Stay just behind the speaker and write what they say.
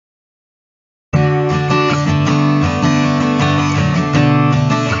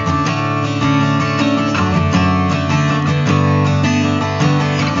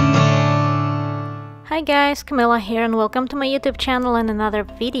Hi guys, Camilla here and welcome to my YouTube channel and another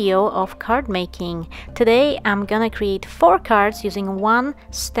video of card making. Today I'm gonna create 4 cards using one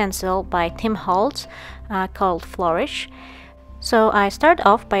stencil by Tim Holtz called Flourish. So I start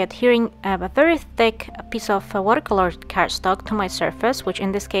off by adhering a very thick piece of watercolor cardstock to my surface, which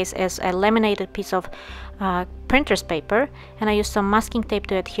in this case is a laminated piece of printer's paper, and I use some masking tape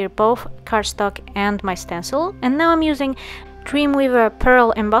to adhere both cardstock and my stencil. And now I'm using Dreamweaver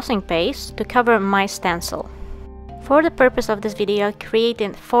Pearl embossing paste to cover my stencil. For the purpose of this video, I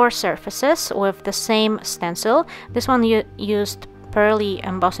created 4 surfaces with the same stencil. This one used pearly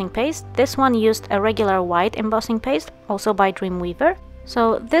embossing paste. This one used a regular white embossing paste, also by Dreamweaver.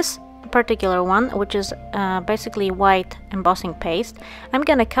 So this particular one, which is basically white embossing paste, I'm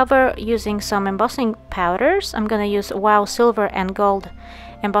gonna cover using some embossing powders. I'm gonna use Wow Silver and Gold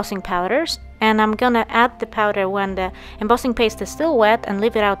embossing powders, and I'm gonna add the powder when the embossing paste is still wet and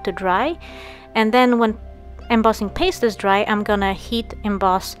leave it out to dry. And then when embossing paste is dry, I'm gonna heat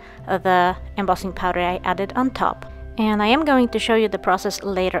emboss the embossing powder I added on top. And I am going to show you the process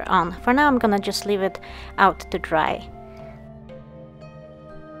later on. For now, I'm gonna just leave it out to dry.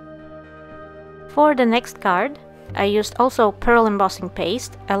 For the next card, I used also pearl embossing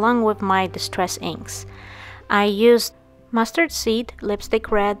paste along with my distress inks. I used mustard seed,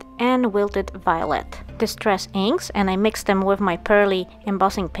 lipstick red, and wilted violet distress inks, and I mixed them with my pearly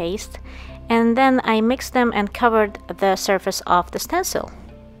embossing paste, and then I mixed them and covered the surface of the stencil.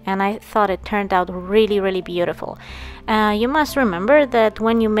 And I thought it turned out really beautiful. You must remember that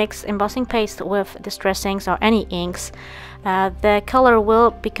when you mix embossing paste with distress inks or any inks, the color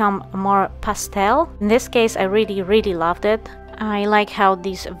will become more pastel. In this case, I really loved it. I like how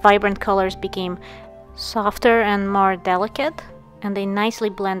these vibrant colors became softer and more delicate, and they nicely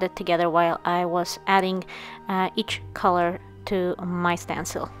blended together while I was adding each color to my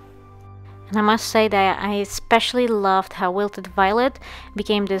stencil. And I must say that I especially loved how wilted violet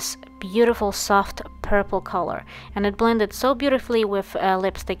became this beautiful soft purple color, and it blended so beautifully with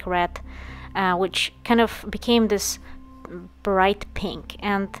lipstick red, which kind of became this bright pink.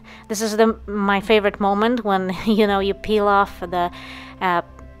 And this is my favorite moment when you peel off the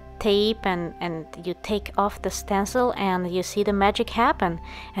tape and you take off the stencil and you see the magic happen.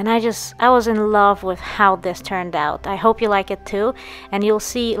 And I was in love with how this turned out. I hope you like it too, and you'll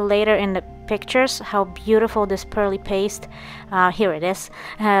see later in the pictures how beautiful this pearly paste, here it is,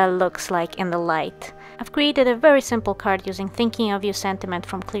 looks like in the light. I've created a very simple card using Thinking of You sentiment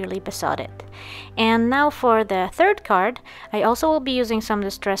from Clearly Besotted. And now for the third card, I also will be using some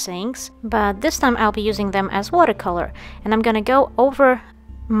distress inks, but this time I'll be using them as watercolor, and I'm gonna go over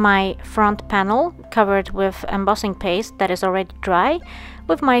my front panel covered with embossing paste that is already dry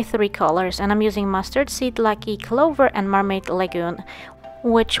with my 3 colors, and I'm using Mustard Seed, Lucky Clover, and Mermaid Lagoon,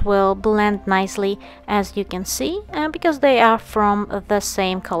 which will blend nicely, as you can see, because they are from the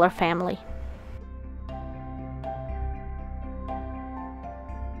same color family.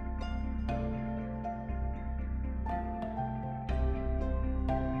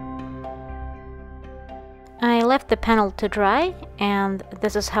 I left the panel to dry, and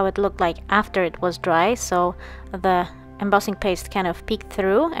this is how it looked like after it was dry. So the embossing paste kind of peeked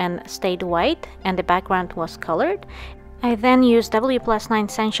through and stayed white, and the background was colored. I then used W+9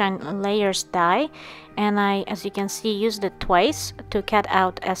 Sunshine Layers dye, and I, as you can see, used it twice to cut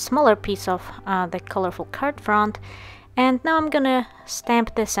out a smaller piece of the colorful card front. And now I'm gonna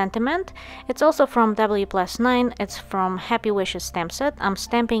stamp the sentiment. It's also from W+9, it's from Happy Wishes stamp set. I'm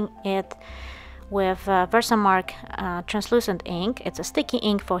stamping it with Versamark translucent ink. It's a sticky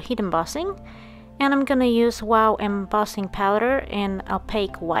ink for heat embossing, and I'm gonna use Wow embossing powder in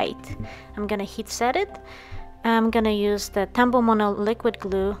opaque white. I'm gonna heat set it. I'm gonna use the Tumble Mono liquid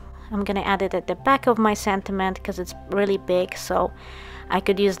glue. I'm gonna add it at the back of my sentiment because it's really big, so I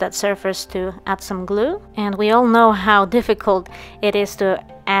could use that surface to add some glue. And we all know how difficult it is to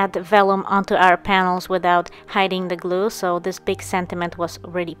add vellum onto our panels without hiding the glue, so this big sentiment was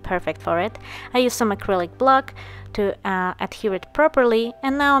really perfect for it. I used some acrylic block to adhere it properly,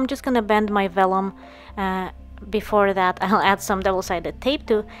 and now I'm just gonna bend my vellum. Before that, I'll add some double-sided tape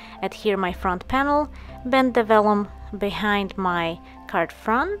to adhere my front panel, bend the vellum behind my card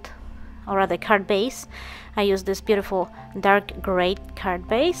front, or rather card base. I used this beautiful dark gray card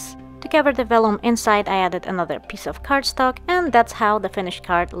base. To cover the vellum inside, I added another piece of cardstock, and that's how the finished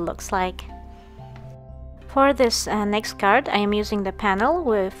card looks like. For this next card, I am using the panel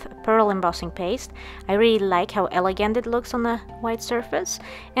with pearl embossing paste. I really like how elegant it looks on the white surface,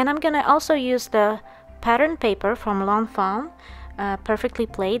 and I'm gonna also use the pattern paper from L'Enfant, perfectly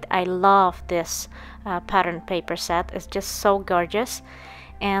played. I love this pattern paper set. It's just so gorgeous.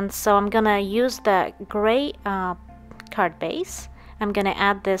 And so I'm gonna use the gray card base. I'm gonna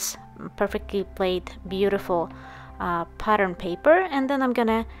add this perfectly laid, beautiful pattern paper, and then I'm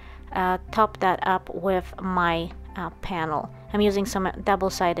gonna top that up with my panel. I'm using some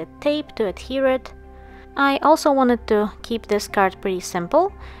double-sided tape to adhere it. I also wanted to keep this card pretty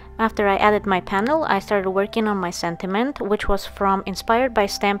simple. After I added my panel, I started working on my sentiment, which was inspired by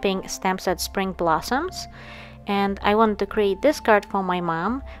stamping stamps at Spring Blossoms. And I wanted to create this card for my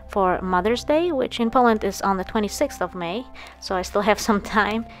mom for Mother's Day, which in Poland is on the 26th of May, so I still have some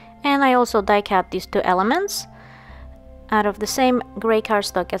time. And I also die cut these two elements out of the same gray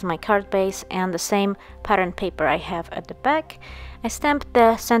cardstock as my card base and the same pattern paper I have at the back. I stamped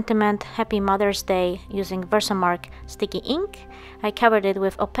the sentiment Happy Mother's Day using Versamark sticky ink. I covered it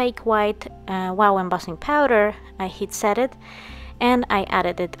with opaque white wow embossing powder. I heat set it and I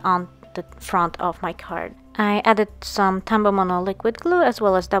added it on the front of my card. I added some Tambo Mono liquid glue as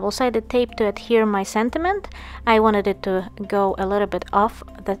well as double-sided tape to adhere my sentiment. I wanted it to go a little bit off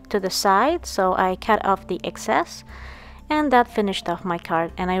to the side, so I cut off the excess. And that finished off my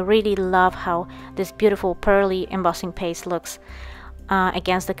card, and I really love how this beautiful pearly embossing paste looks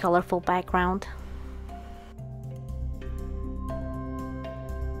against the colorful background.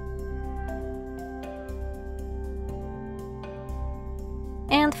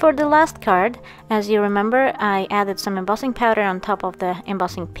 And for the last card, as you remember, I added some embossing powder on top of the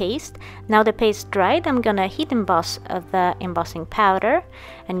embossing paste. Now the paste dried, I'm gonna heat emboss the embossing powder,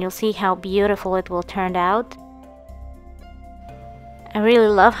 and you'll see how beautiful it will turn out. I really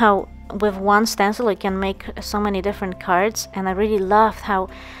love how with one stencil you can make so many different cards, and I really loved how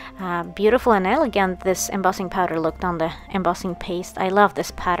beautiful and elegant this embossing powder looked on the embossing paste. I love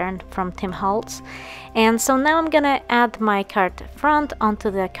this pattern from Tim Holtz. And so now I'm gonna add my card front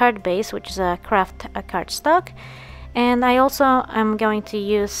onto the card base, which is a craft cardstock. And I also am going to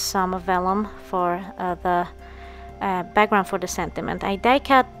use some vellum for the background for the sentiment. I die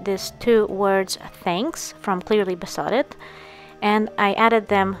cut these two words thanks from Clearly Besotted, and I added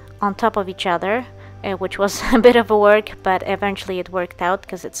them on top of each other, which was a bit of a work, but eventually it worked out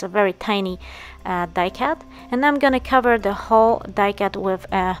because it's a very tiny die cut. And I'm gonna cover the whole die cut with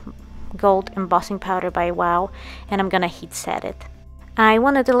gold embossing powder by Wow, and I'm gonna heat set it. I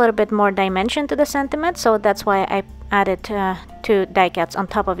wanted a little bit more dimension to the sentiment, so that's why I added two die cuts on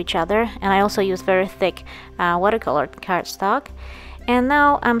top of each other, and I also used very thick watercolored cardstock. And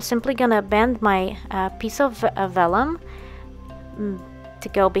now I'm simply gonna bend my piece of vellum to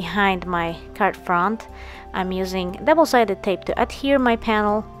go behind my card front. I'm using double-sided tape to adhere my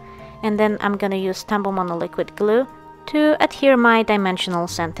panel, and then I'm gonna use Tambo Mono liquid glue to adhere my dimensional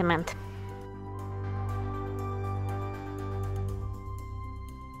sentiment.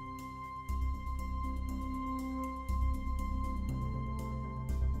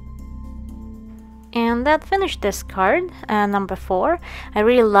 And that finished this card, number 4. I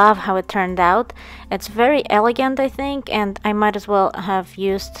really love how it turned out. It's very elegant, I think, and I might as well have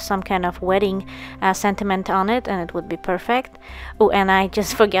used some kind of wedding sentiment on it, and it would be perfect. Oh, and I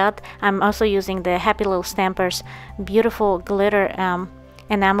just forgot, I'm also using the Happy Little Stampers beautiful glitter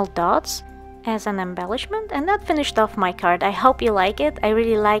enamel dots as an embellishment, and that finished off my card. I hope you like it. I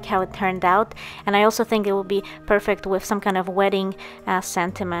really like how it turned out, and I also think it will be perfect with some kind of wedding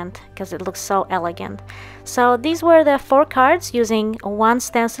sentiment because it looks so elegant. So these were the 4 cards using one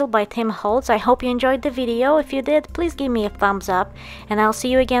stencil by Tim Holtz. I hope you enjoyed the video. If you did, please give me a thumbs up, and I'll see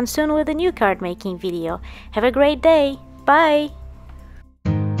you again soon with a new card making video. Have a great day. Bye!